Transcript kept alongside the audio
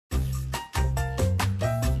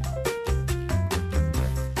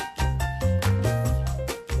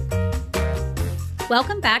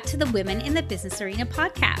Welcome back to the Women in the Business Arena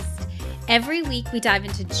podcast. Every week, we dive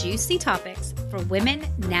into juicy topics for women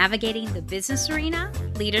navigating the business arena,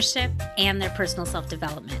 leadership, and their personal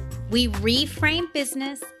self-development. We reframe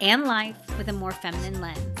business and life with a more feminine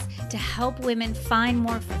lens to help women find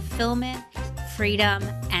more fulfillment, freedom,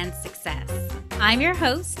 and success. I'm your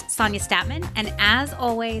host, Sonia Statman, and as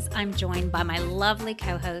always, I'm joined by my lovely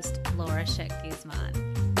co-host, Laura Schick-Guzman.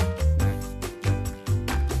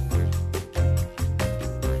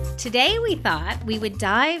 Today, we thought we would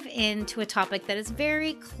dive into a topic that is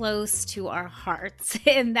very close to our hearts,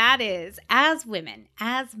 and that is, as women,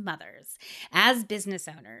 as mothers, as business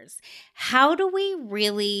owners, how do we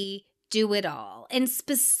really do it all? And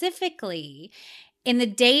specifically, in the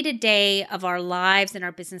day-to-day of our lives and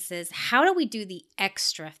our businesses, how do we do the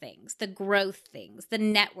extra things, the growth things, the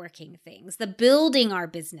networking things, the building our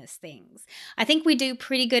business things? I think we do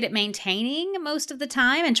pretty good at maintaining most of the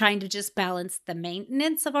time and trying to just balance the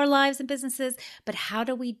maintenance of our lives and businesses. But how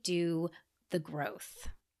do we do the growth?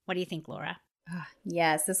 What do you think, Laura?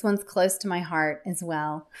 Yes, this one's close to my heart as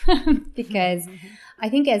well, because I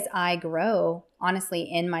think as I grow, honestly,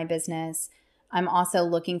 in my business, I'm also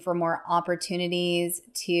looking for more opportunities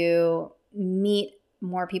to meet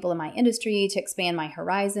more people in my industry, to expand my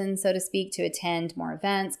horizon, so to speak, to attend more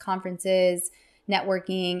events, conferences,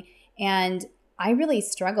 networking. And I really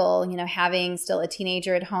struggle, having still a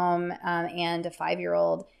teenager at home and a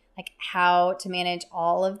 5-year-old, like how to manage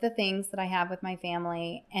all of the things that I have with my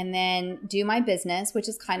family and then do my business, which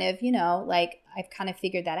is kind of, like I've kind of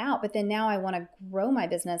figured that out. But then now I want to grow my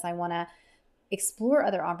business. I want to explore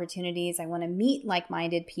other opportunities. I want to meet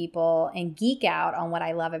like-minded people and geek out on what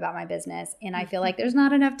I love about my business. And I feel like there's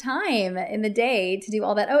not enough time in the day to do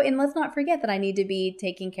all that. Oh, and let's not forget that I need to be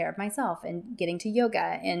taking care of myself and getting to yoga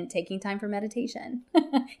and taking time for meditation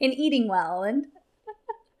and eating well and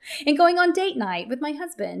going on date night with my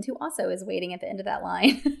husband, who also is waiting at the end of that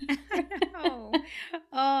line.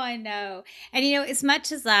 I know. And, as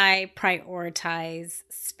much as I prioritize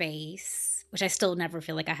space, which I still never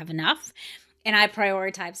feel like I have enough, and I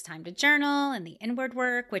prioritize time to journal and the inward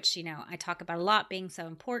work, which, I talk about a lot being so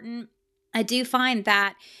important. I do find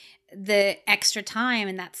that the extra time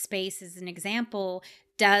in that space, as an example,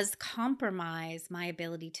 does compromise my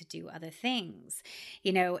ability to do other things,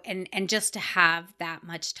 and just to have that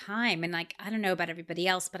much time. And like, I don't know about everybody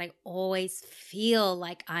else, but I always feel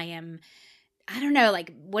like I am, I don't know,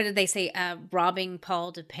 like, what did they say? Robbing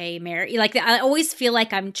Paul to pay Mary. Like, I always feel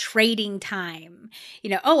like I'm trading time.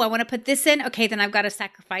 I want to put this in. Okay, then I've got to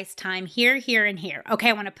sacrifice time here, here, and here. Okay,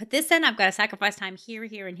 I want to put this in. I've got to sacrifice time here,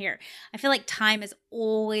 here, and here. I feel like time is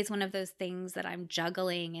always one of those things that I'm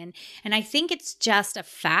juggling. And I think it's just a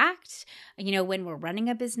fact, when we're running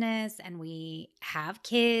a business and we have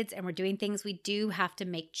kids and we're doing things, we do have to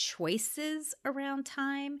make choices around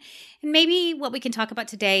time. And maybe what we can talk about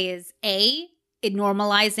today is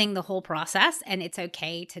normalizing the whole process, and it's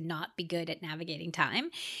okay to not be good at navigating time,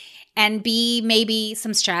 and B, maybe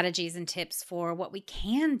some strategies and tips for what we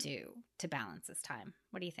can do to balance this time.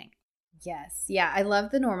 What do you think? Yes. Yeah. I love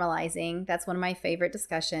the normalizing. That's one of my favorite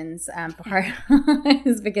discussions part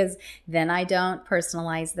is because then I don't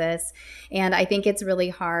personalize this. And I think it's really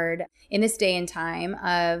hard in this day and time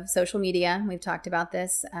of social media. We've talked about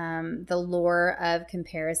this, the lure of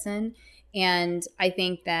comparison. And I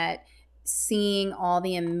think that seeing all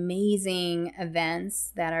the amazing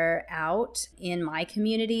events that are out in my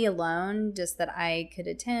community alone, just that I could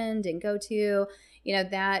attend and go to,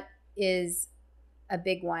 that is a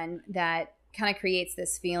big one that kind of creates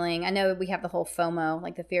this feeling. I know we have the whole FOMO,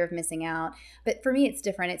 like the fear of missing out, but for me, it's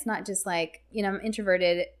different. It's not just like, I'm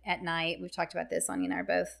introverted at night. We've talked about this. Sonia and I are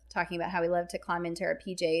both talking about how we love to climb into our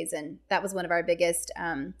PJs. And that was one of our biggest,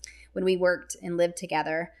 when we worked and lived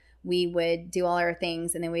together, we would do all our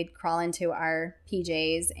things and then we'd crawl into our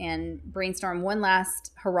PJs and brainstorm one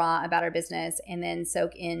last hurrah about our business and then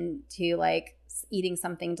soak into like eating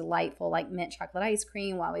something delightful like mint chocolate ice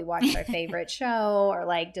cream while we watched our favorite show, or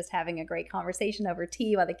like just having a great conversation over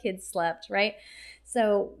tea while the kids slept, right?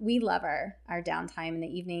 So we love our downtime in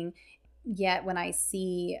the evening. Yet when I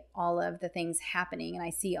see all of the things happening and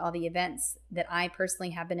I see all the events that I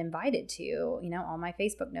personally have been invited to, all my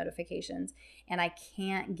Facebook notifications, and I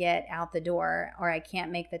can't get out the door or I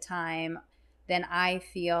can't make the time, then I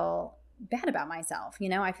feel bad about myself.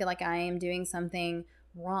 I feel like I am doing something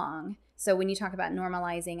wrong. So when you talk about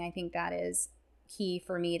normalizing, I think that is key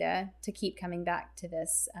for me to keep coming back to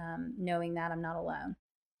this, knowing that I'm not alone.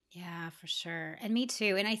 Yeah, for sure. And me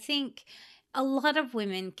too. And I think a lot of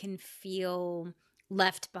women can feel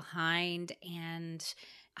left behind and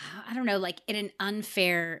I don't know, like in an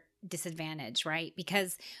unfair disadvantage, right?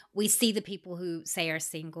 Because we see the people who say are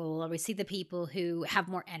single, or we see the people who have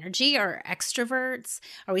more energy or extroverts,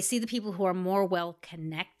 or we see the people who are more well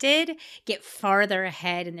connected get farther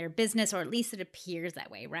ahead in their business, or at least it appears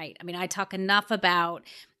that way, right? I mean, I talk enough about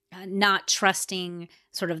not trusting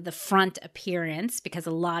sort of the front appearance, because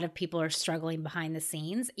a lot of people are struggling behind the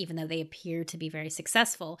scenes, even though they appear to be very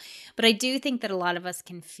successful. But I do think that a lot of us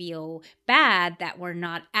can feel bad that we're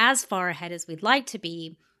not as far ahead as we'd like to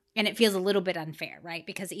be. And it feels a little bit unfair, right?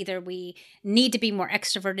 Because either we need to be more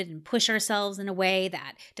extroverted and push ourselves in a way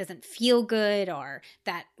that doesn't feel good, or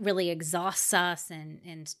that really exhausts us,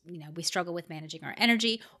 and we struggle with managing our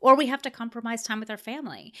energy, or we have to compromise time with our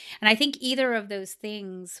family. And I think either of those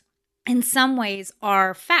things in some ways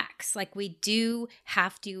are facts. Like, we do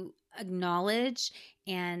have to acknowledge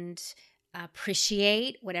and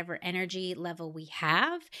appreciate whatever energy level we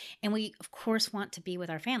have. And we, of course, want to be with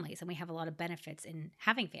our families, and we have a lot of benefits in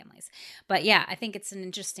having families. But yeah, I think it's an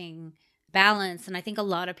interesting balance. And I think a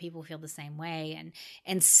lot of people feel the same way.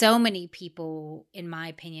 And so many people, in my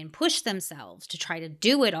opinion, push themselves to try to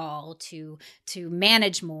do it all, to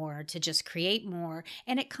manage more, to just create more.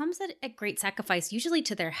 And it comes at a great sacrifice, usually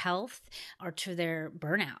to their health or to their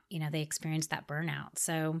burnout. They experience that burnout.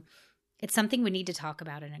 So it's something we need to talk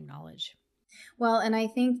about and acknowledge. Well, and I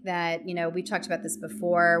think that, we talked about this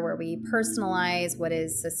before, where we personalize what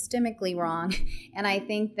is systemically wrong. And I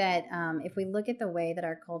think that if we look at the way that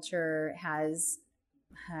our culture has,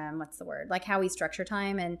 what's the word? Like how we structure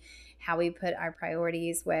time and how we put our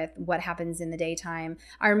priorities with what happens in the daytime.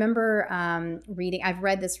 I remember I've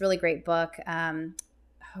read this really great book. I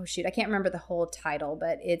can't remember the whole title,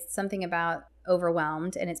 but it's something about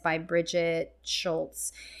Overwhelmed, and it's by Bridget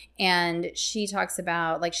Schultz. And she talks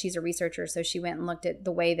about, like, she's a researcher, so she went and looked at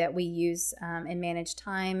the way that we use and manage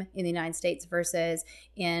time in the United States versus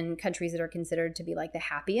in countries that are considered to be like the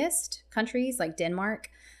happiest countries, like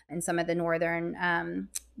Denmark and some of the northern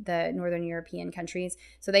European countries.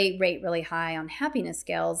 So they rate really high on happiness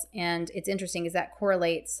scales, and it's interesting is that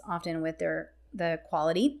correlates often with the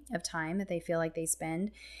quality of time that they feel like they spend.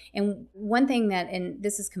 And one thing that, and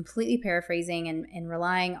this is completely paraphrasing and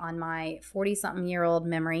relying on my 40-something-year-old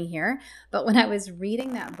memory here, but when I was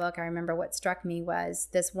reading that book, I remember what struck me was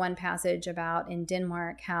this one passage about in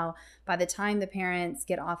Denmark, how by the time the parents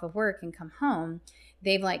get off of work and come home,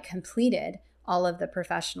 they've like completed all of the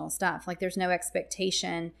professional stuff. Like, there's no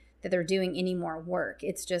expectation that they're doing any more work.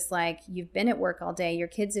 It's just like, you've been at work all day, your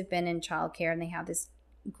kids have been in childcare, and they have this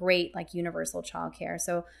great like universal childcare.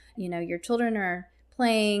 So, your children are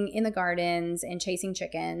playing in the gardens and chasing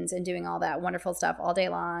chickens and doing all that wonderful stuff all day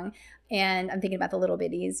long. And I'm thinking about the little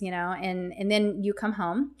bitties, and then you come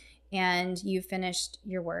home and you've finished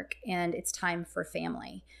your work and it's time for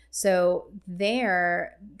family. So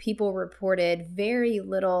there, people reported very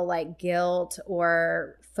little like guilt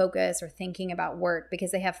or focus or thinking about work,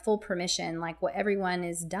 because they have full permission, like what everyone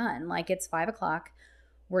is done. Like, it's 5:00.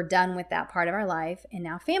 We're done with that part of our life, and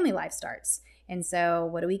now family life starts. And so,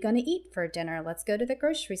 what are we going to eat for dinner? Let's go to the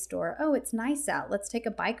grocery store. Oh, it's nice out. Let's take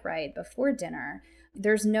a bike ride before dinner.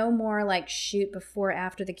 There's no more like, shoot, before,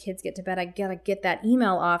 after the kids get to bed, I gotta get that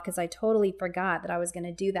email off because I totally forgot that I was going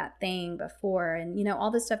to do that thing before. And, all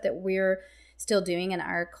the stuff that we're still doing in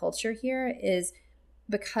our culture here is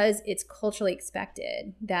because it's culturally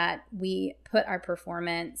expected that we put our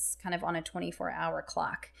performance kind of on a 24-hour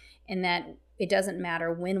clock, and that it doesn't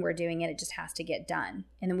matter when we're doing it, it just has to get done.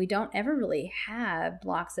 And then we don't ever really have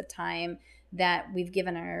blocks of time that we've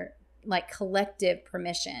given our like collective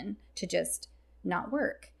permission to just not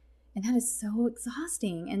work. And that is so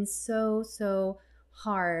exhausting and so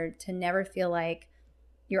hard to never feel like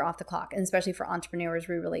you're off the clock. And especially for entrepreneurs,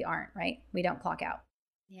 we really aren't, right? We don't clock out.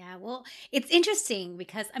 Yeah, well, it's interesting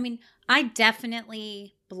because, I mean, I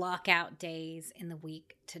definitely block out days in the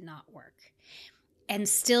week to not work. And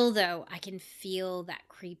still, though, I can feel that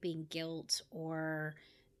creeping guilt, or,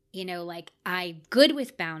 like, I'm good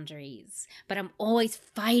with boundaries, but I'm always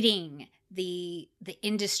fighting the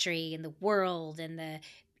industry and the world and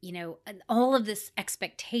and all of this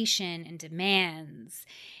expectation and demands.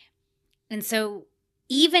 And so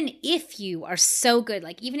even if you are so good,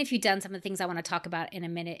 like even if you've done some of the things I want to talk about in a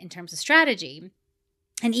minute in terms of strategy,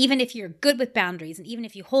 and even if you're good with boundaries, and even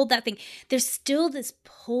if you hold that thing, there's still this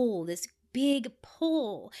pull, this big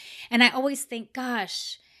pull. And I always think,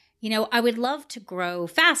 gosh, I would love to grow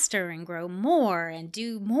faster and grow more and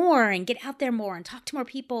do more and get out there more and talk to more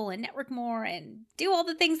people and network more and do all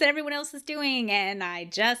the things that everyone else is doing. And I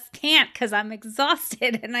just can't, because I'm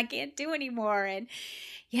exhausted and I can't do anymore. And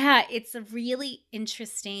yeah, it's a really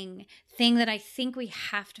interesting thing that I think we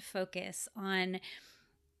have to focus on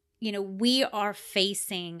we are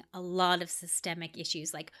facing a lot of systemic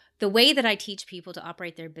issues. Like the way that I teach people to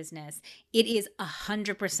operate their business, it is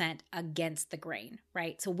 100% against the grain,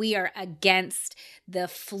 right? So we are against the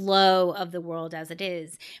flow of the world as it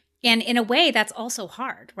is. And in a way, that's also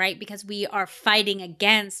hard, right? Because we are fighting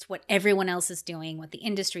against what everyone else is doing, what the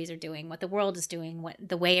industries are doing, what the world is doing, what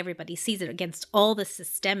the way everybody sees it, against all the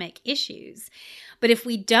systemic issues. But if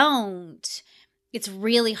we don't, it's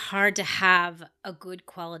really hard to have a good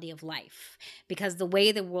quality of life, because the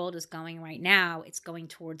way the world is going right now, it's going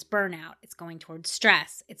towards burnout, it's going towards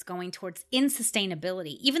stress, it's going towards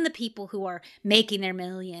insustainability. Even the people who are making their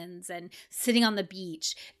millions and sitting on the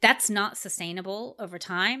beach, that's not sustainable over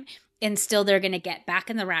time. And still they're going to get back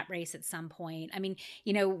in the rat race at some point. I mean,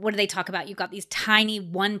 what do they talk about? You've got these tiny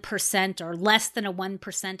 1% or less than a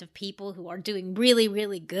 1% of people who are doing really,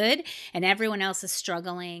 really good, and everyone else is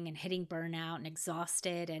struggling and hitting burnout and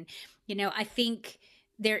exhausted. And, I think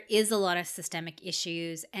there is a lot of systemic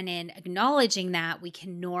issues. And in acknowledging that, we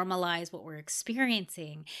can normalize what we're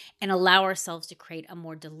experiencing and allow ourselves to create a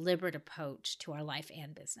more deliberate approach to our life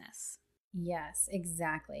and business. Yes,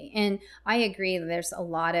 exactly. And I agree that there's a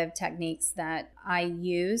lot of techniques that I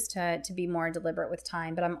use to be more deliberate with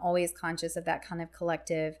time, but I'm always conscious of that kind of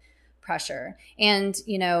collective pressure. And,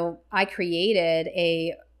 I created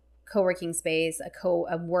a co-working space,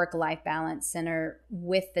 a work-life balance center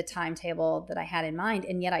with the timetable that I had in mind.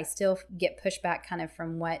 And yet I still get pushback kind of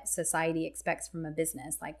from what society expects from a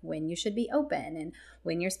business, like when you should be open and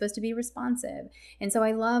when you're supposed to be responsive. And so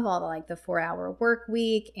I love all the 4-hour work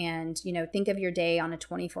week, and, think of your day on a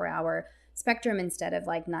 24-hour spectrum instead of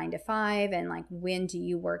 9 to 5, and when do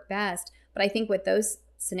you work best? But I think what those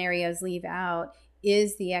scenarios leave out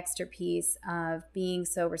is the extra piece of being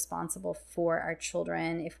so responsible for our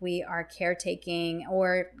children. If we are caretaking,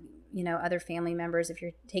 or, other family members, if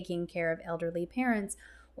you're taking care of elderly parents,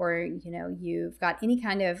 or, you've got any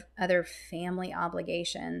kind of other family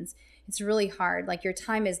obligations, it's really hard. Your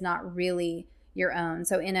time is not really your own.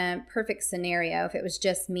 So in a perfect scenario, if it was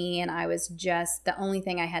just me and I was just, the only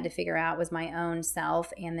thing I had to figure out was my own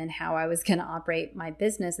self, and then how I was going to operate my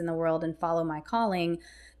business in the world and follow my calling,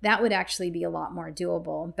 that would actually be a lot more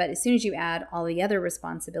doable. But as soon as you add all the other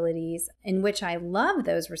responsibilities, in which I love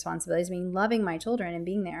those responsibilities, loving my children and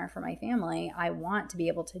being there for my family, I want to be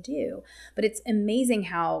able to do. But it's amazing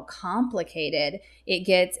how complicated it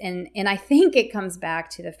gets. And I think it comes back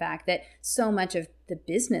to the fact that so much of the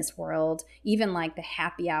business world, even the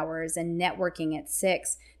happy hours and networking at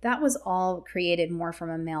 6, that was all created more from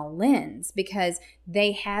a male lens, because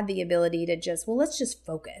they had the ability to just, let's just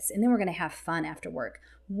focus, and then we're going to have fun after work.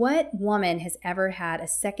 What woman has ever had a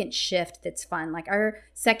second shift that's fun? Our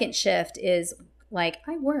second shift is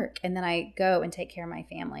I work and then I go and take care of my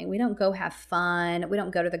family. We don't go have fun. We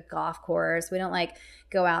don't go to the golf course. We don't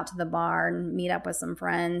go out to the bar and meet up with some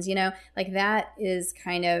friends, that is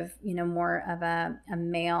kind of, more of a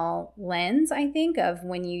male lens, I think, of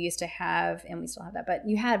when you used to have, and we still have that, but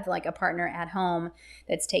you have a partner at home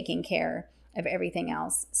that's taking care of everything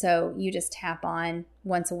else. So you just tap on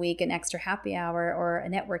once a week an extra happy hour or a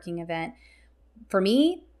networking event. For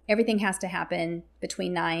me, everything has to happen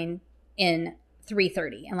between 9 and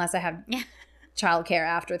 3:30, unless I have childcare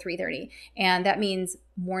after 3:30. And that means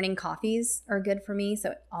morning coffees are good for me.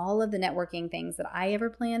 So all of the networking things that I ever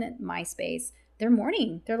plan at my space, they're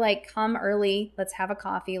morning. They're come early, let's have a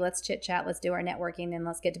coffee, let's chit chat, let's do our networking, then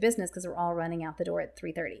let's get to business, because we're all running out the door at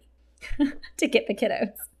 3:30 to get the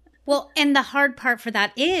kiddos. Well, and the hard part for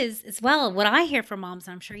that is, as well, what I hear from moms,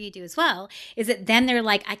 and I'm sure you do as well, is that then they're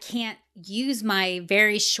I can't use my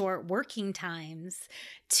very short working times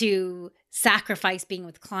to sacrifice being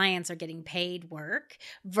with clients or getting paid work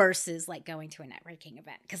versus going to a networking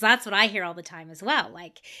event. Because that's what I hear all the time as well.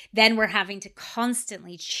 Then we're having to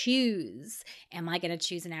constantly choose, am I going to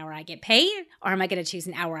choose an hour I get paid, or am I going to choose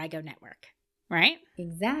an hour I go network? Right?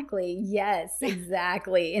 Exactly. Yes,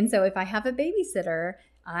 exactly. And so if I have a babysitter,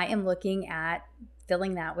 I am looking at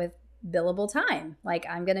filling that with billable time.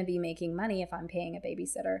 I'm going to be making money if I'm paying a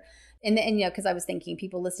babysitter. And because I was thinking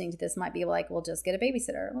people listening to this might be well, just get a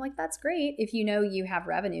babysitter. I'm that's great if you have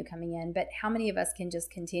revenue coming in, but how many of us can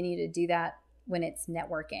just continue to do that when it's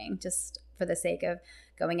networking, just for the sake of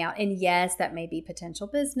going out? And yes, that may be potential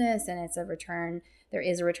business, and it's a return. There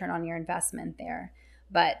is a return on your investment there.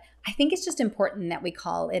 But I think it's just important that we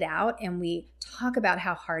call it out and we talk about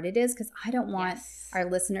how hard it is, because I don't want our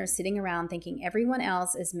listeners sitting around thinking everyone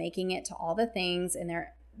else is making it to all the things, and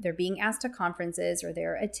they're being asked to conferences, or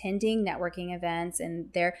they're attending networking events,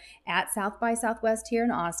 and they're at South by Southwest here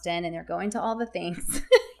in Austin, and they're going to all the things,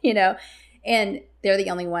 And they're the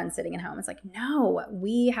only ones sitting at home. It's like, no,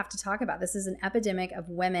 we have to talk about this. This is an epidemic of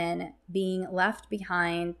women being left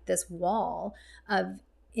behind this wall of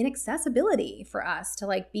inaccessibility for us to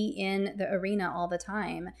like be in the arena all the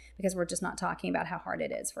time because we're just not talking about how hard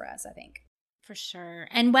it is for us, I think. For sure.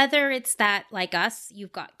 And whether it's that, like us,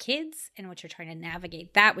 you've got kids and what you're trying to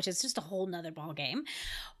navigate that, which is just a whole nother ball game,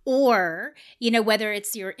 or, whether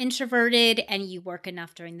it's you're introverted and you work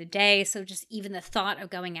enough during the day. So just even the thought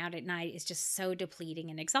of going out at night is just so depleting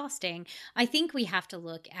and exhausting. I think we have to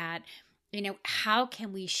look at how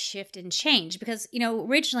can we shift and change? Because,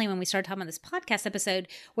 originally when we started talking about this podcast episode,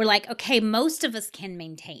 we're like, okay, most of us can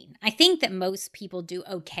maintain. I think that most people do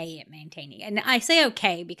okay at maintaining. And I say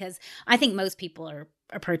okay because I think most people are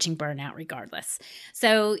approaching burnout regardless.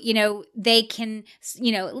 So, they can,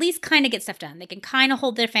 at least kind of get stuff done. They can kind of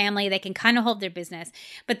hold their family. They can kind of hold their business.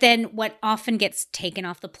 But then what often gets taken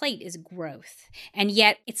off the plate is growth. And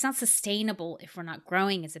yet it's not sustainable if we're not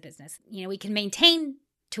growing as a business. We can maintain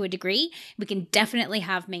to a degree. We can definitely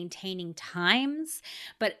have maintaining times,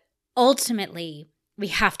 but ultimately we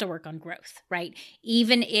have to work on growth, right?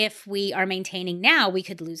 Even if we are maintaining now, we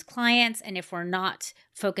could lose clients. And if we're not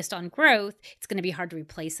focused on growth, it's going to be hard to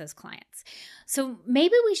replace those clients. So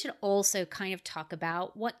maybe we should also kind of talk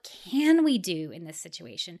about what can we do in this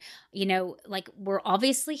situation? Like we're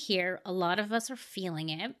obviously here. A lot of us are feeling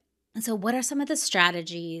it. And so what are some of the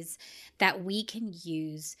strategies that we can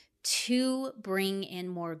use to bring in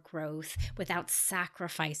more growth without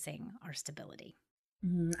sacrificing our stability?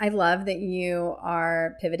 I love that you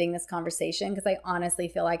are pivoting this conversation because I honestly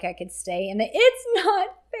feel like I could stay in the it's not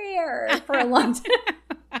fair for a long time.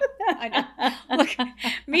 I know. Look,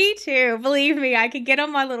 me too. Believe me, I could get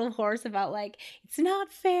on my little horse about like, it's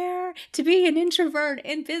not fair to be an introvert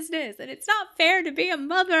in business, and it's not fair to be a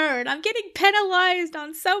mother, and I'm getting penalized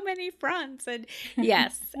on so many fronts. And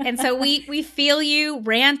yes. And so we feel you.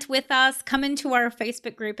 Rant with us. Come into our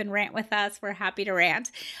Facebook group and rant with us. We're happy to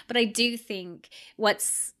rant. But I do think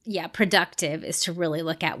what's productive is to really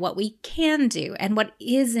look at what we can do and what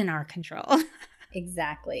is in our control.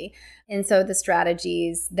 Exactly. And so the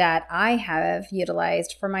strategies that I have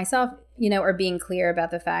utilized for myself, are being clear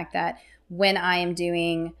about the fact that when I am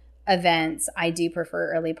doing events, I do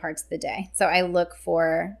prefer early parts of the day. So I look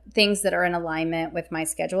for things that are in alignment with my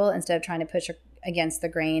schedule instead of trying to push against the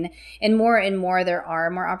grain. And more, there are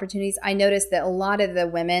more opportunities. I noticed that a lot of the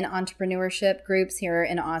women entrepreneurship groups here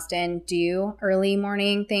in Austin do early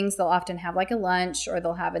morning things. They'll often have like a lunch or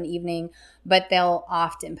they'll have an evening, but they'll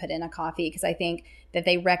often put in a coffee because I think that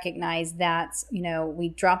they recognize that, we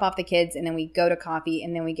drop off the kids and then we go to coffee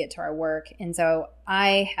and then we get to our work. And so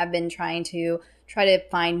I have been trying to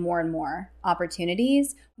find more and more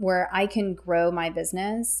opportunities where I can grow my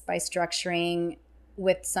business by structuring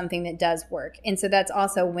with something that does work. And so that's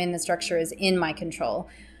also when the structure is in my control.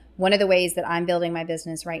 One of the ways that I'm building my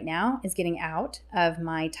business right now is getting out of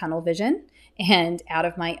my tunnel vision and out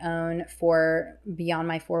of my own beyond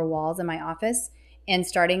my four walls in my office and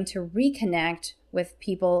starting to reconnect with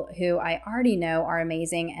people who I already know are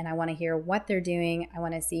amazing, and I want to hear what they're doing. I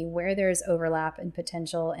want to see where there's overlap and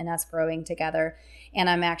potential in us growing together. And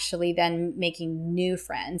I'm actually then making new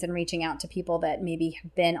friends and reaching out to people that maybe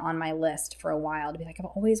have been on my list for a while to be like,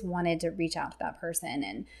 I've always wanted to reach out to that person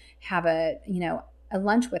and have a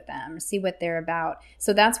lunch with them, see what they're about.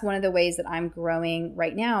 So that's one of the ways that I'm growing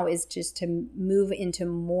right now, is just to move into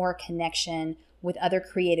more connection with other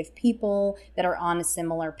creative people that are on a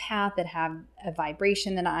similar path, that have a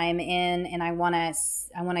vibration that I'm in, and I want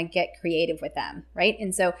to get creative with them, right?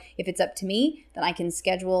 And so if it's up to me, then I can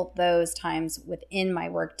schedule those times within my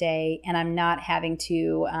workday, and I'm not having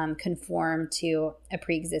to conform to a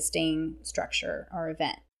pre-existing structure or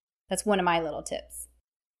event. That's one of my little tips.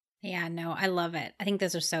 Yeah, no, I love it. I think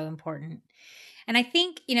those are so important. And I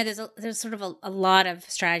think, there's sort of a lot of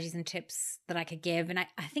strategies and tips that I could give. And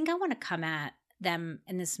I think I want to come at them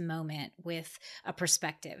in this moment with a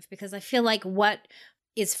perspective, because I feel like what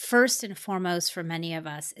is first and foremost for many of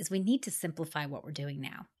us is we need to simplify what we're doing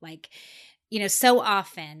now. Like, so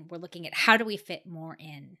often we're looking at how do we fit more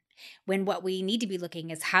in, when what we need to be looking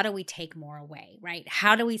is how do we take more away, right?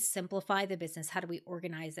 How do we simplify the business? How do we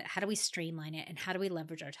organize it? How do we streamline it? And how do we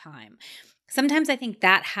leverage our time? Sometimes I think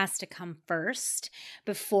that has to come first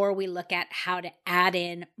before we look at how to add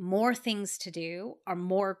in more things to do or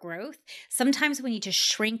more growth. Sometimes we need to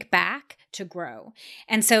shrink back to grow.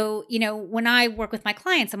 And so, when I work with my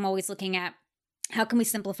clients, I'm always looking at, How can we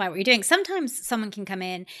simplify what you're doing? Sometimes someone can come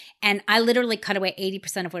in and I literally cut away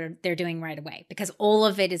 80% of what they're doing right away because all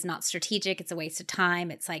of it is not strategic. It's a waste of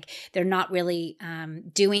time. It's like they're not really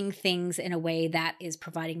doing things in a way that is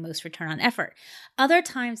providing most return on effort. Other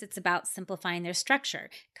times it's about simplifying their structure.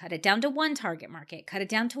 Cut it down to one target market, cut it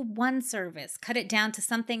down to one service, cut it down to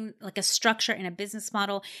something like a structure in a business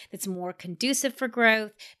model that's more conducive for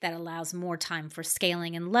growth, that allows more time for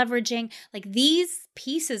scaling and leveraging. Like these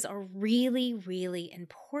pieces are really, really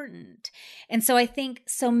important. And so I think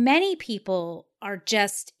so many people are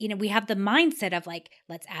just, we have the mindset of like,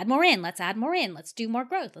 let's add more in, let's add more in, let's do more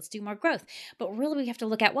growth, let's do more growth. But really we have to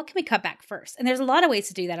look at what can we cut back first? And there's a lot of ways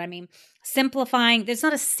to do that. I mean, simplifying, there's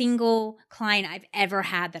not a single client I've ever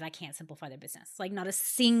had that I can't simplify their business, like not a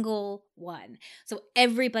single one. So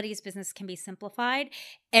everybody's business can be simplified.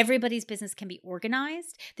 Everybody's business can be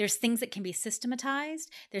organized. There's things that can be systematized.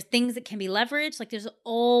 There's things that can be leveraged. Like there's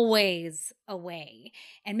always a way.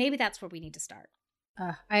 And maybe that's where we need to start.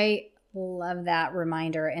 I love that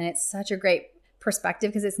reminder. And it's such a great perspective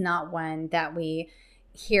because it's not one that we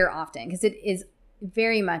hear often, because it is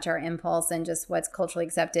very much our impulse and just what's culturally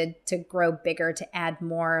accepted to grow bigger, to add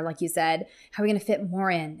more. Like you said, how are we going to fit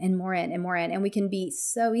more in and more in and more in? And we can be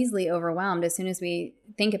so easily overwhelmed as soon as we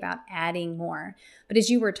think about adding more. But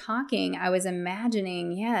as you were talking, I was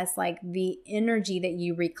imagining, yes, like the energy that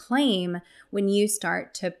you reclaim when you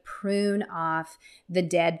start to prune off the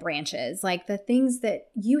dead branches, like the things that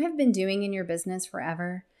you have been doing in your business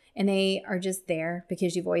forever. And they are just there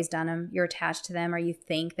because you've always done them. You're attached to them or you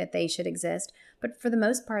think that they should exist. But for the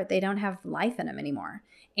most part, they don't have life in them anymore.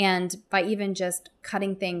 And by even just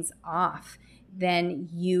cutting things off, then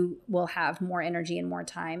you will have more energy and more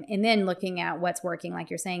time. And then looking at what's working, like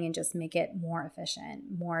you're saying, and just make it more efficient,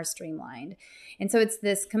 more streamlined. And so it's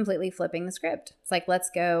this completely flipping the script. It's like, let's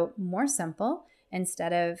go more simple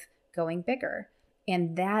instead of going bigger.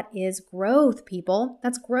 And that is growth, people.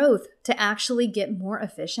 That's growth, to actually get more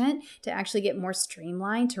efficient, to actually get more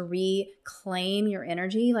streamlined, to reclaim your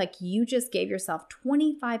energy. Like you just gave yourself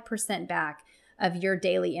 25% back of your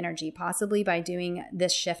daily energy, possibly by doing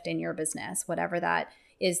this shift in your business, whatever that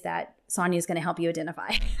is that Sonia is going to help you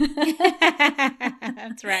identify.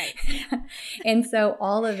 That's right. And so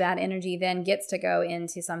all of that energy then gets to go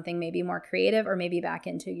into something maybe more creative or maybe back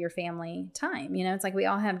into your family time. It's like we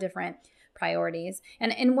all have different priorities.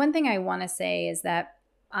 And one thing I want to say is that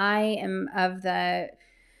I am of the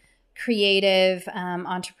creative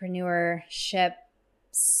entrepreneurship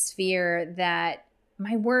sphere that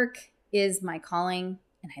my work is my calling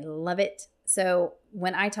and I love it. So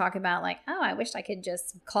when I talk about like, oh, I wish I could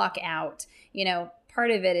just clock out, part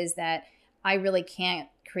of it is that I really can't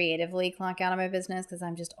creatively clock out of my business because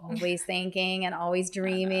I'm just always thinking and always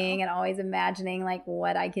dreaming and always imagining like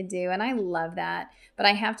what I could do. And I love that. But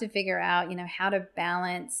I have to figure out, how to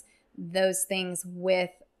balance those things with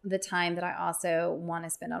the time that I also want to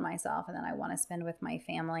spend on myself and then I want to spend with my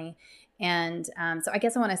family. And so I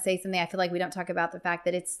guess I want to say something. I feel like we don't talk about the fact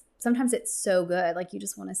that sometimes it's so good. Like you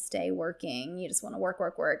just want to stay working. You just want to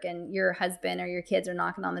work. And your husband or your kids are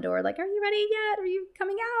knocking on the door like, are you ready yet? Are you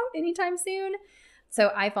coming out anytime soon?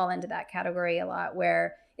 So I fall into that category a lot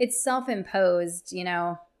where it's self-imposed,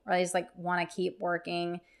 or I just like want to keep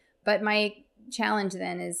working. But my challenge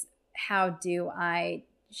then is how do I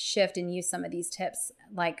shift and use some of these tips,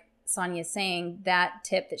 like Sonia's saying, that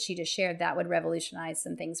tip that she just shared, that would revolutionize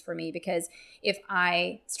some things for me. Because if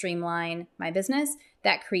I streamline my business,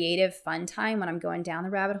 that creative fun time when I'm going down the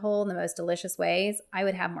rabbit hole in the most delicious ways, I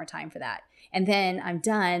would have more time for that. And then I'm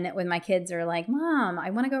done when my kids are like, Mom, I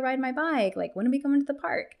want to go ride my bike. Like, when are we going to the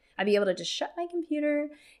park? I'd be able to just shut my computer and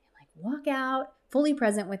like walk out, fully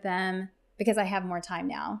present with them, because I have more time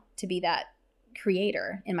now to be that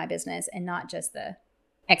creator in my business and not just the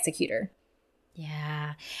executor.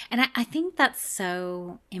 Yeah. And I think that's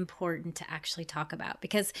so important to actually talk about,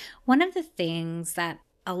 because one of the things that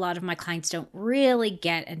a lot of my clients don't really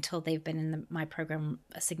get until they've been in my program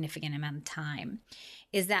a significant amount of time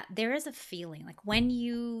is that there is a feeling like when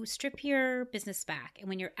you strip your business back and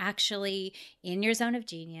when you're actually in your zone of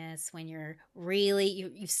genius, when you're really,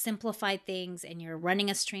 you've simplified things and you're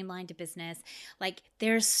running a streamlined business, like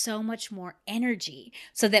there's so much more energy,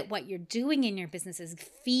 so that what you're doing in your business is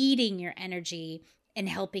feeding your energy and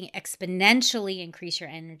helping exponentially increase your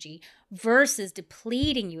energy versus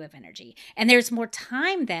depleting you of energy. And there's more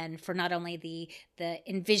time then for not only the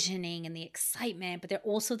envisioning and the excitement, but there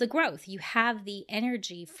also the growth. You have the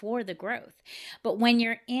energy for the growth. But when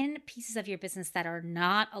you're in pieces of your business that are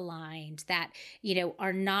not aligned, that,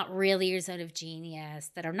 are not really your zone of genius,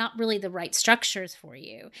 that are not really the right structures for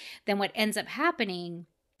you, then what ends up happening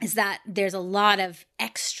is that there's a lot of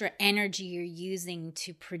extra energy you're using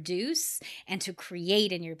to produce and to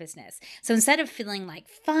create in your business. So instead of feeling like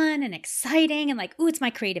fun and exciting and like, ooh, it's my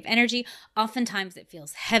creative energy, oftentimes it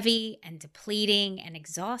feels heavy and depleting and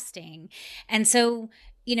exhausting. And so,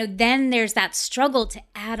 then there's that struggle to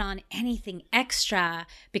add on anything extra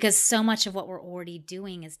because so much of what we're already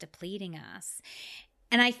doing is depleting us.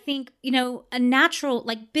 And I think, a natural,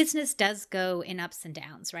 like, business does go in ups and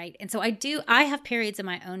downs, right? And so I have periods in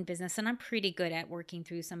my own business, and I'm pretty good at working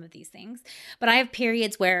through some of these things. But I have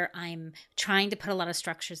periods where I'm trying to put a lot of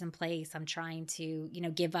structures in place. I'm trying to,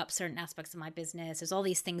 give up certain aspects of my business. There's all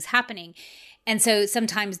these things happening. And so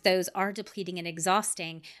sometimes those are depleting and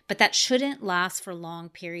exhausting, but that shouldn't last for long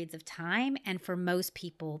periods of time. And for most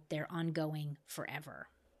people, they're ongoing forever.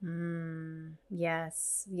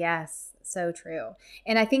 Yes, so true.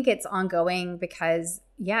 And I think it's ongoing because,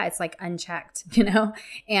 it's like unchecked,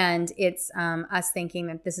 and it's us thinking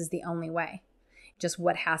that this is the only way, just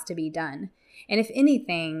what has to be done. And if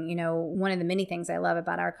anything, one of the many things I love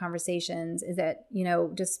about our conversations is that,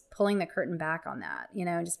 just pulling the curtain back on that,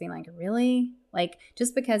 just being like, really? Like,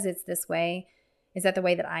 just because it's this way, is that the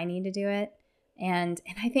way that I need to do it? And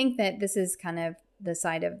I think that this is kind of the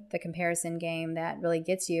side of the comparison game that really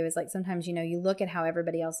gets you is like sometimes, you look at how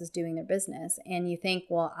everybody else is doing their business and you think,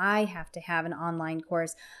 well, I have to have an online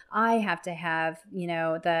course. I have to have,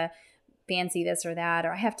 the fancy this or that,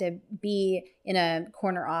 or I have to be in a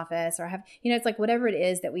corner office, or I have, it's like whatever it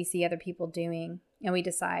is that we see other people doing and we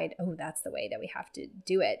decide, oh, that's the way that we have to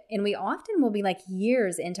do it. And we often will be like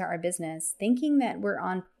years into our business thinking that we're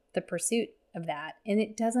on the pursuit of that. And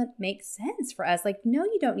it doesn't make sense for us. Like, no,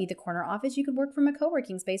 you don't need the corner office. You could work from a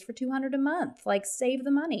co-working space for $200 a month. Like, save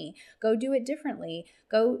the money, go do it differently,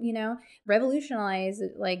 go, revolutionize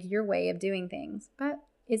like your way of doing things. But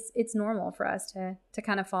it's normal for us to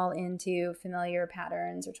kind of fall into familiar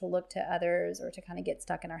patterns or to look to others or to kind of get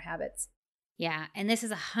stuck in our habits. Yeah. And this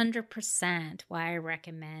is 100% why I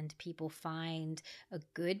recommend people find a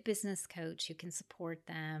good business coach who can support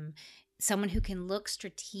them, someone who can look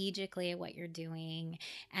strategically at what you're doing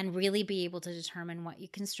and really be able to determine what you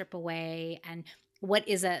can strip away and what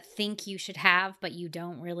is a think you should have, but you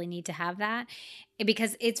don't really need to have that.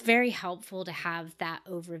 Because it's very helpful to have that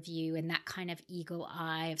overview and that kind of eagle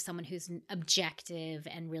eye of someone who's objective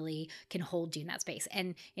and really can hold you in that space.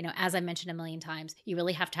 And, as I mentioned a million times, you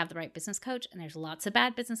really have to have the right business coach. And there's lots of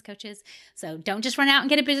bad business coaches. So don't just run out and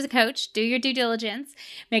get a business coach. Do your due diligence.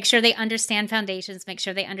 Make sure they understand foundations. Make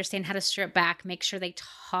sure they understand how to strip back. Make sure they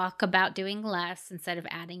talk about doing less instead of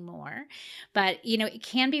adding more. But, it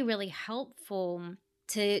can be really helpful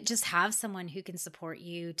to just have someone who can support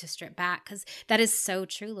you to strip back, because that is so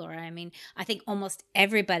true, Laura. I mean, I think almost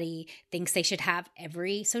everybody thinks they should have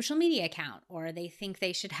every social media account, or they think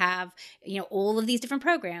they should have, all of these different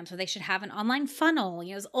programs, or they should have an online funnel,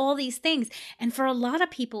 all these things. And for a lot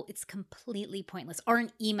of people, it's completely pointless, or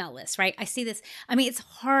an email list, right? I see this. I mean, it's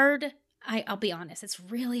hard. I'll be honest. It's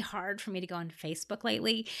really hard for me to go on Facebook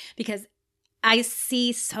lately because I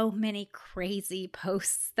see so many crazy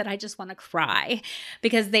posts that I just want to cry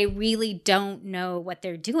because they really don't know what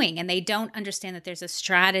they're doing and they don't understand that there's a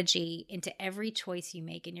strategy into every choice you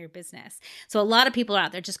make in your business. So a lot of people are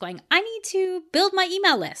out there just going, I need to build my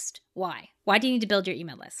email list. Why? Why do you need to build your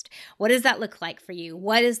email list? What does that look like for you?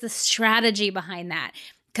 What is the strategy behind that?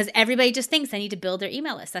 Because everybody just thinks they need to build their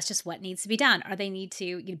email list. That's just what needs to be done. Or they need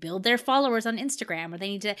to build their followers on Instagram, or they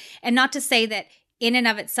need to, and not to say that in and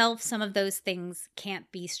of itself, some of those things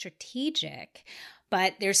can't be strategic,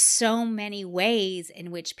 but there's so many ways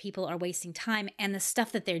in which people are wasting time, and the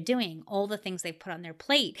stuff that they're doing, all the things they've put on their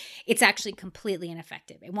plate, it's actually completely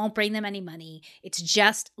ineffective. It won't bring them any money. It's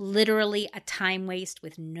just literally a time waste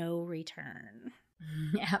with no return.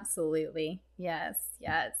 Absolutely. Yes.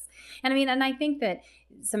 And I mean, and I think that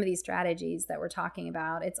some of these strategies that we're talking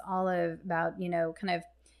about, it's all about, kind of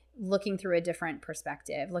looking through a different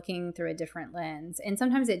perspective, looking through a different lens. And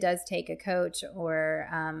sometimes it does take a coach or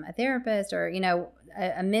a therapist or,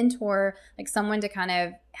 a mentor, like someone to kind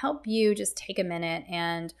of help you just take a minute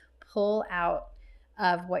and pull out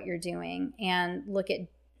of what you're doing and look at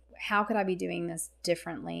how could I be doing this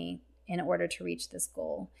differently in order to reach this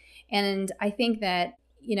goal. And I think that,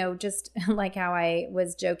 just like how I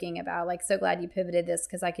was joking about, like, so glad you pivoted this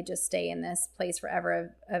because I could just stay in this place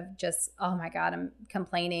forever of just, oh my God, I'm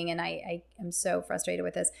complaining and I am so frustrated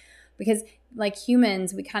with this. Because like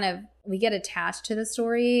humans, we get attached to the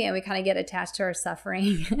story and we kind of get attached to our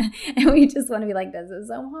suffering and we just want to be like, this is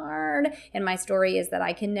so hard. And my story is that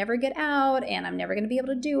I can never get out and I'm never going to be able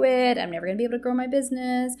to do it. I'm never going to be able to grow my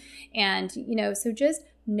business. And, so just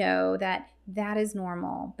know that that is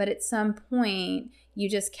normal. But at some point, you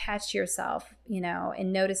just catch yourself,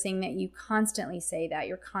 and noticing that you constantly say that,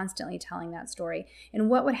 you're constantly telling that story. And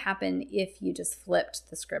what would happen if you just flipped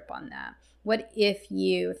the script on that? What if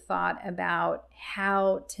you thought about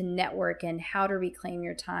how to network and how to reclaim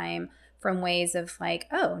your time from ways of like,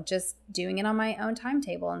 oh, just doing it on my own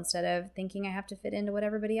timetable instead of thinking I have to fit into what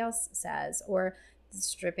everybody else says, or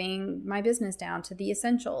stripping my business down to the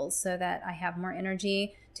essentials so that I have more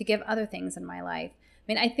energy to give other things in my life.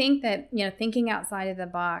 I mean, I think that, thinking outside of the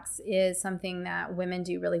box is something that women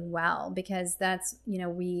do really well, because that's,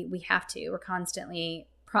 we have to. We're constantly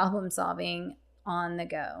problem solving on the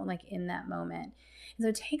go, like in that moment. And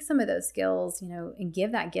so take some of those skills, and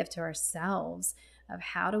give that gift to ourselves of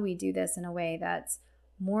how do we do this in a way that's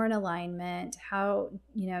more in alignment? How,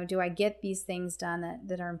 do I get these things done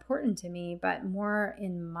that are important to me, but more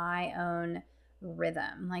in my own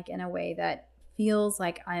rhythm, like in a way that feels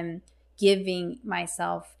like I'm giving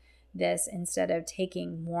myself this instead of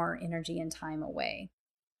taking more energy and time away.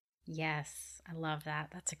 Yes, I love that.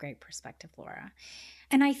 That's a great perspective, Laura.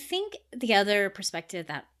 And I think the other perspective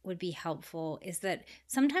that would be helpful is that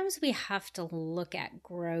sometimes we have to look at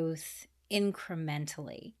growth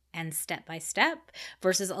incrementally and step by step,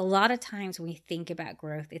 versus a lot of times when we think about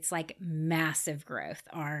growth, it's like massive growth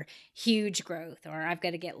or huge growth, or I've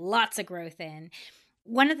got to get lots of growth in.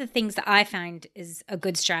 One of the things that I find is a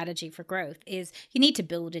good strategy for growth is you need to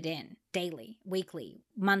build it in daily, weekly,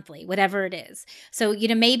 monthly, whatever it is. So,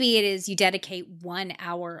 maybe it is you dedicate 1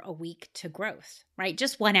 hour a week to growth, right?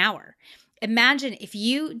 Just 1 hour. Imagine if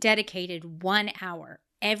you dedicated 1 hour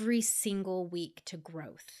every single week to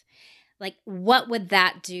growth. Like, what would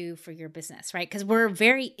that do for your business, right? Because we're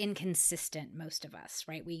very inconsistent, most of us,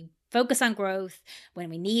 right? We focus on growth when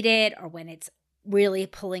we need it, or when it's really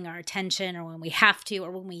pulling our attention, or when we have to,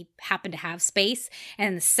 or when we happen to have space.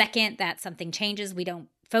 And the second that something changes, we don't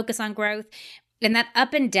focus on growth. And that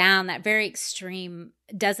up and down, that very extreme,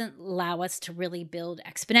 doesn't allow us to really build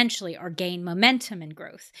exponentially or gain momentum in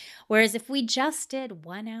growth. Whereas if we just did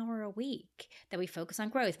 1 hour a week that we focus on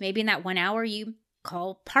growth, maybe in that 1 hour you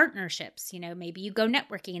call partnerships, maybe you go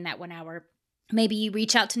networking in that 1 hour. Maybe you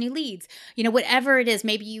reach out to new leads, whatever it is.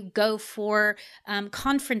 Maybe you go for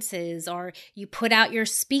conferences, or you put out your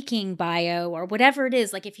speaking bio, or whatever it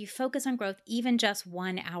is. Like, if you focus on growth, even just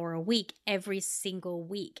 1 hour a week, every single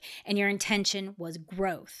week, and your intention was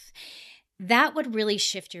growth, that would really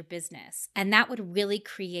shift your business, and that would really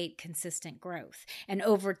create consistent growth. And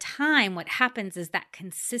over time, what happens is that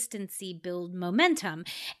consistency builds momentum,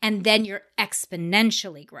 and then you're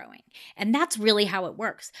exponentially growing. And that's really how it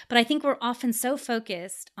works. But I think we're often so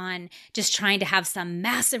focused on just trying to have some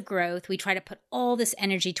massive growth. We try to put all this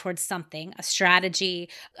energy towards something, a strategy,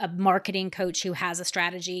 a marketing coach who has a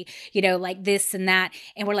strategy, like this and that.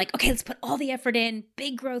 And we're like, okay, let's put all the effort in,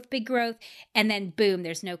 big growth. And then boom,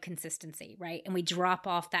 there's no consistency. Right? And we drop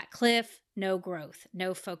off that cliff, no growth,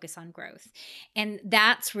 no focus on growth. And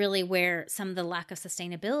that's really where some of the lack of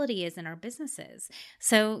sustainability is in our businesses.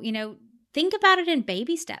 So, think about it in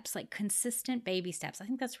baby steps, like consistent baby steps. I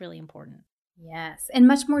think that's really important. Yes. And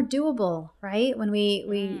much more doable, right? When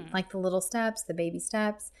we like the little steps, the baby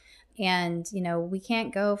steps. And, we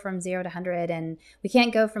can't go from 0 to 100, and we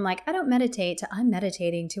can't go from like, I don't meditate to I'm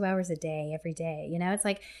meditating 2 hours a day, every day. It's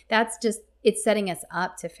like, it's setting us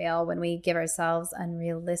up to fail when we give ourselves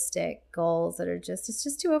unrealistic goals that are it's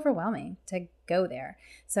just too overwhelming to go there.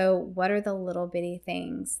 So what are the little bitty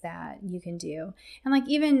things that you can do? And like,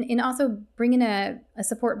 even in also bring in a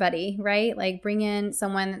support buddy, right? Like, bring in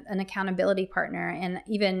someone, an accountability partner. And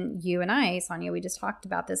even you and I, Sonia, we just talked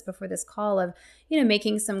about this before this call of,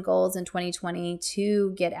 making some goals in 2020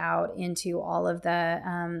 to get out into all of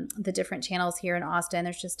the different channels here in Austin.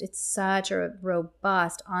 It's such a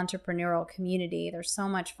robust entrepreneurial community. There's so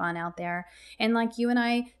much fun out there. And like, you and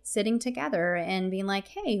I sitting together and being like,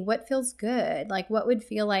 hey, what feels good? Like, what would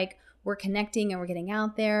feel like we're connecting and we're getting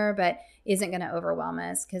out there, but isn't going to overwhelm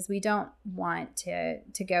us, because we don't want to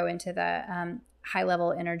go into the high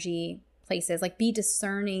level energy places. Like, be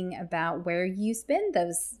discerning about where you spend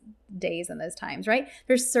those days and those times, right?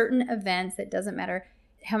 There's certain events that doesn't matter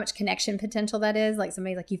how much connection potential that is. Like,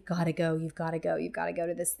 somebody's like, you've got to go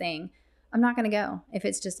to this thing. I'm not going to go if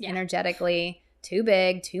it's just energetically too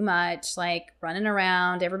big, too much, like running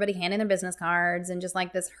around, everybody handing their business cards, and just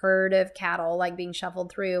like this herd of cattle like being shuffled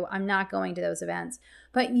through. I'm not going to those events.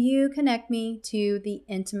 But you connect me to the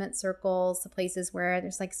intimate circles, the places where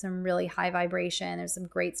there's like some really high vibration, there's some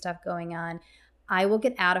great stuff going on. I will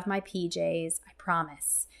get out of my PJs, I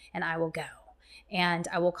promise, and I will go. And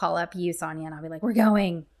I will call up you, Sonia, and I'll be like, we're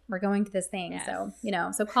going. we're going to this thing. Yes.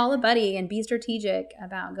 So, so call a buddy and be strategic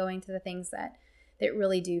about going to the things that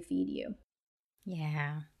really do feed you.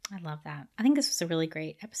 Yeah, I love that. I think this was a really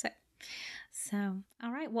great episode. So,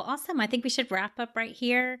 all right. Well, awesome. I think we should wrap up right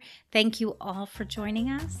here. Thank you all for joining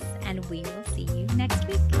us, and we will see you next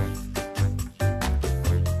week.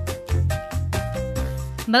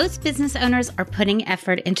 Most business owners are putting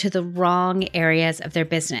effort into the wrong areas of their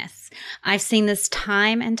business. I've seen this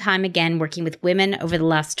time and time again working with women over the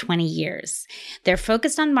last 20 years. They're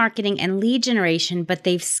focused on marketing and lead generation, but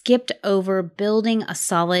they've skipped over building a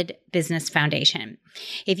solid business foundation.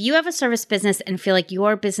 If you have a service business and feel like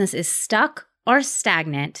your business is stuck or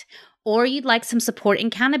stagnant, or you'd like some support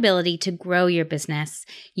and accountability to grow your business,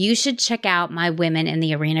 you should check out my Women in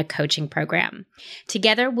the Arena coaching program.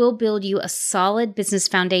 Together, we'll build you a solid business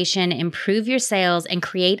foundation, improve your sales, and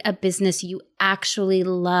create a business you actually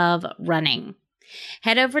love running.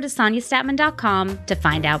 Head over to SoniaStatman.com to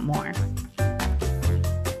find out more.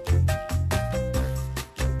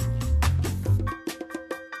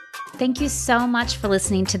 Thank you so much for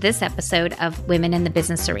listening to this episode of Women in the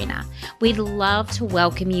Business Arena. We'd love to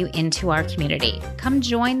welcome you into our community. Come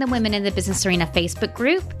join the Women in the Business Arena Facebook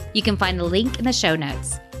group. You can find the link in the show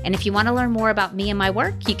notes. And if you want to learn more about me and my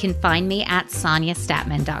work, you can find me at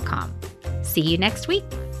SoniaStatman.com. See you next week.